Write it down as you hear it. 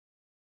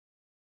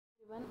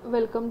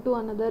Welcome to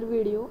another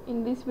video.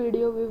 In this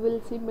video we will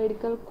see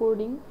medical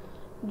coding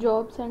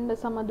jobs and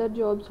some other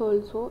jobs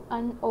also,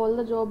 and all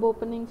the job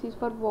openings is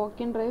for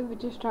walk-in drive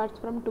which starts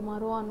from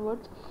tomorrow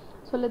onwards.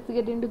 So let's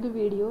get into the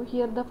video.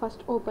 Here the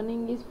first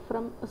opening is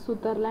from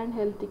Sutherland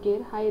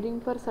Healthcare,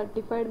 hiring for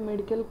certified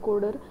medical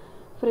coder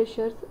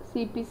freshers.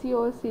 CPC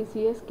or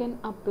CCS can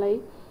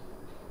apply.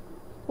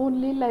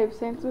 Only life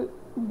science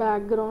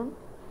background.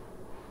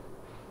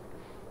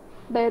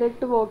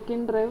 Direct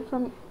walk-in drive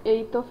from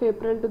 8th of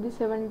April to the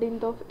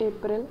 17th of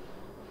April.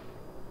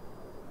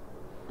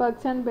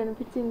 Perks and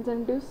benefits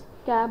incentives: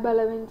 cab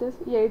allowances,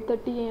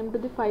 8:30 am to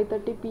the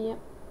 5:30 pm.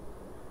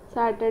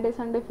 Saturday,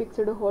 Sunday fixed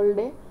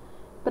holiday.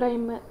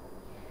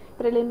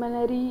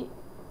 Preliminary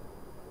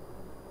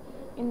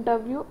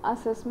interview,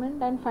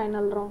 assessment and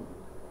final round.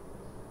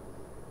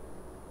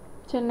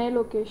 Chennai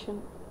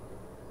location.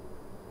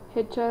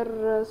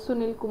 HR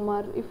Sunil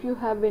Kumar. If you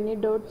have any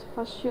doubts,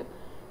 first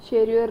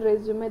share your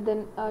resume,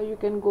 then you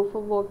can go for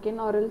walk-in,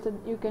 or else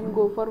you can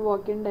go for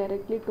walk-in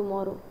directly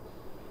tomorrow.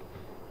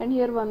 And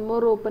here one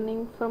more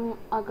opening from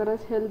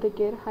Akaras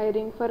Healthcare,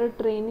 hiring for a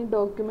trainee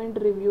document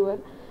reviewer.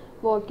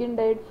 Walk-in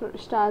date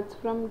starts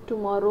from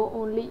tomorrow,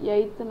 only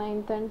 8th,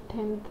 9th and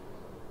 10th.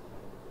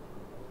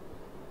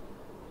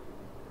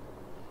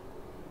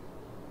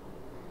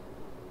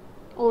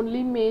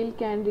 Only male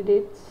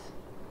candidates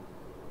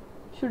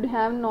should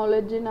have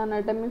knowledge in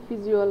anatomy,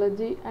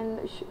 physiology and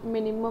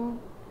minimum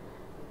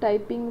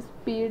typing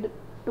speed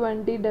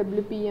 20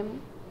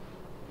 WPM.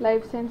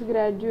 Life science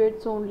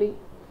graduates only.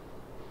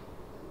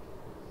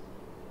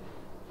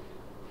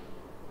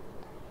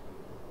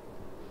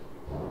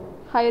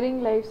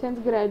 Hiring life science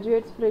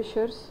graduates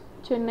freshers.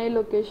 Chennai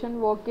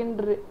location.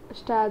 Walk-in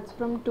starts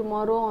from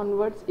tomorrow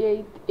onwards,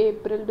 8th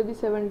April to the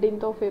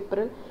 17th of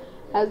April.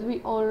 As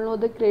we all know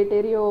the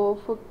criteria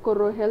of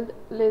Coro Health,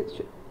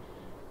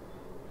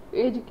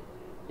 age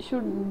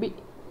should be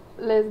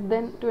less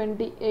than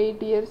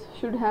 28 years,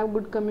 should have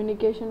good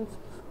communication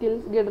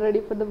skills. Get ready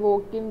for the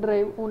walk-in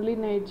drive, only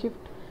night shift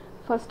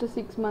first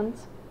 6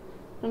 months.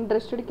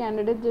 Interested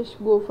candidates just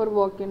go for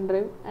walk-in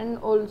drive. And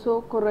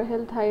also Cora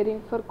Health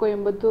hiring for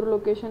Coimbatore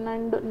location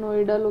and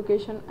Noida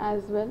location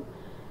as well.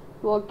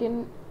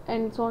 Walk-in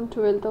ends on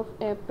 12th of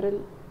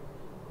April,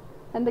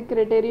 and the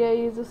criteria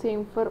is the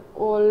same for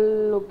all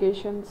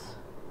locations.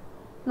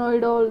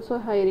 Noida also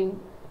hiring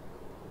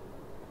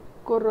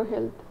Cora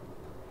Health.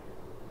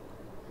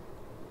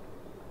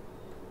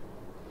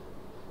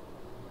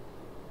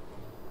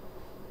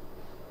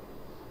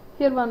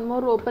 Here one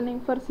more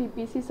opening for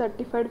CPC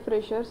certified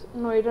freshers.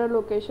 Noida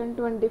location,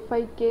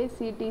 25k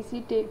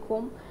CTC take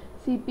home.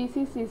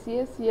 CPC,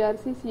 CCS,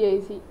 CRC,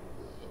 CIC.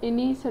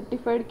 Any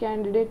certified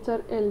candidates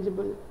are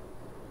eligible.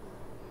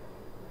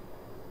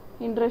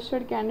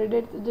 Interested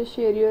candidates just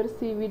share your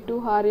CV to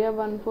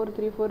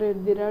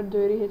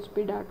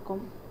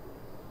harya1434@joyryhp.com.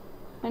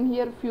 And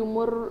here few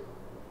more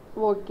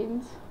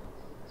walk-ins.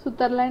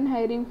 Sutherland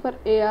hiring for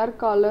AR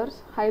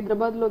callers,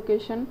 Hyderabad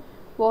location.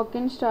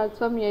 Walk-in starts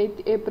from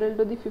 8th April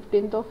to the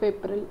 15th of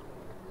April.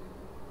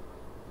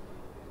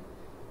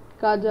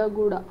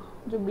 Kajaguda,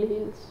 Jubilee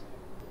Hills.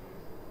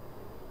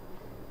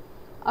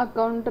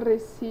 Account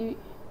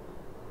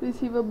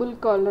receivable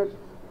caller,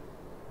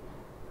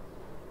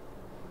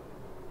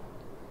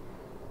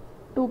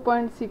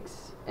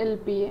 2.6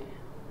 LPA.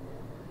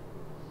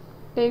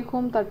 Take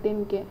home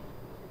 13k.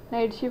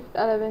 Night shift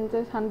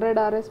allowances 100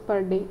 Rs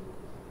per day.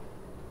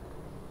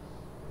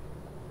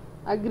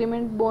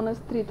 Agreement bonus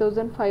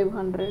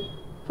 3500.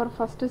 For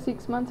first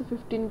 6 months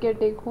 15k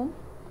take home.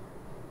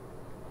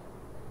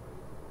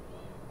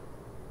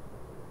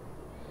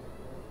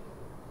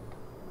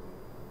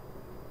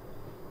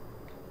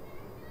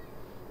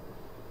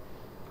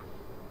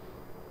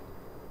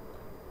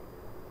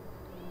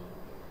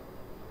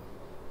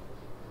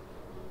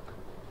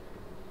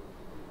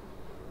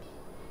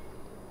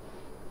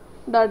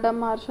 Data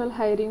Marshal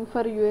hiring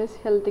for US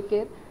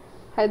Healthcare,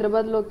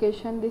 Hyderabad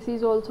location. This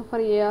is also for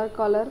AR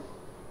caller.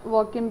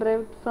 Walk-in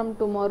drive from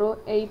tomorrow,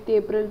 8th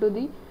April to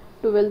the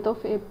 12th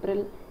of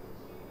April.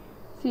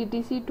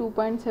 CTC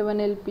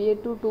 2.7 LPA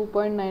to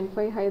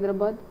 2.95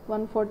 Hyderabad.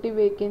 140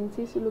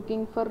 vacancies,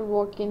 looking for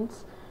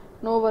walk-ins.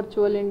 No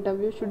virtual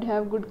interview. Should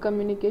have good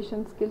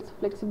communication skills.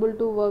 Flexible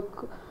to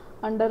work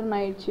under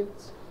night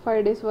shifts.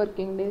 5 days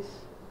working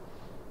days.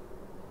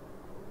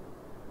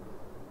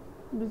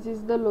 This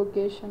is the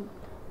location.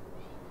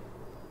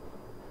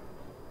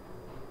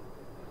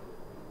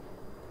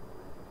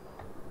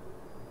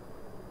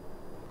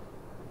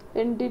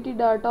 Entity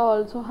Data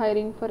also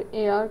hiring for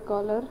AR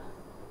caller.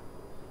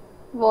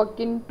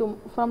 Walk-in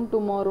from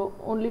tomorrow,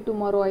 only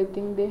tomorrow. I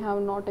think they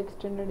have not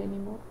extended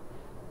anymore.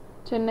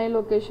 Chennai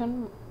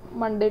location,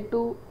 Monday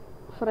to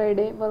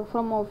Friday. Work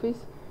from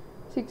office,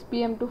 6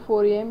 pm to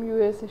 4 am.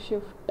 US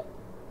shift.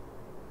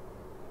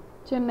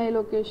 Chennai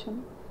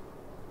location.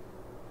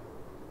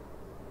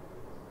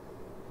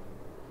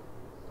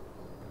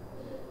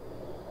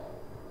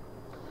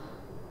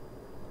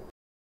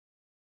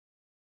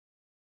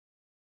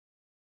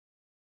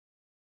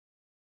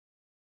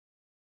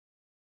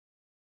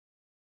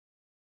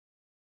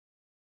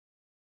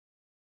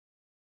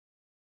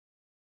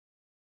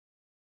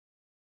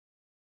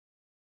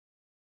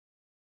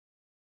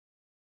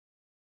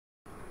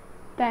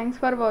 Thanks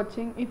for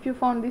watching. If you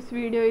found this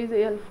video is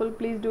helpful,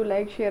 please do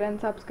like, share and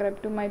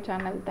subscribe to my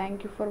channel.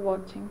 Thank you for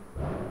watching.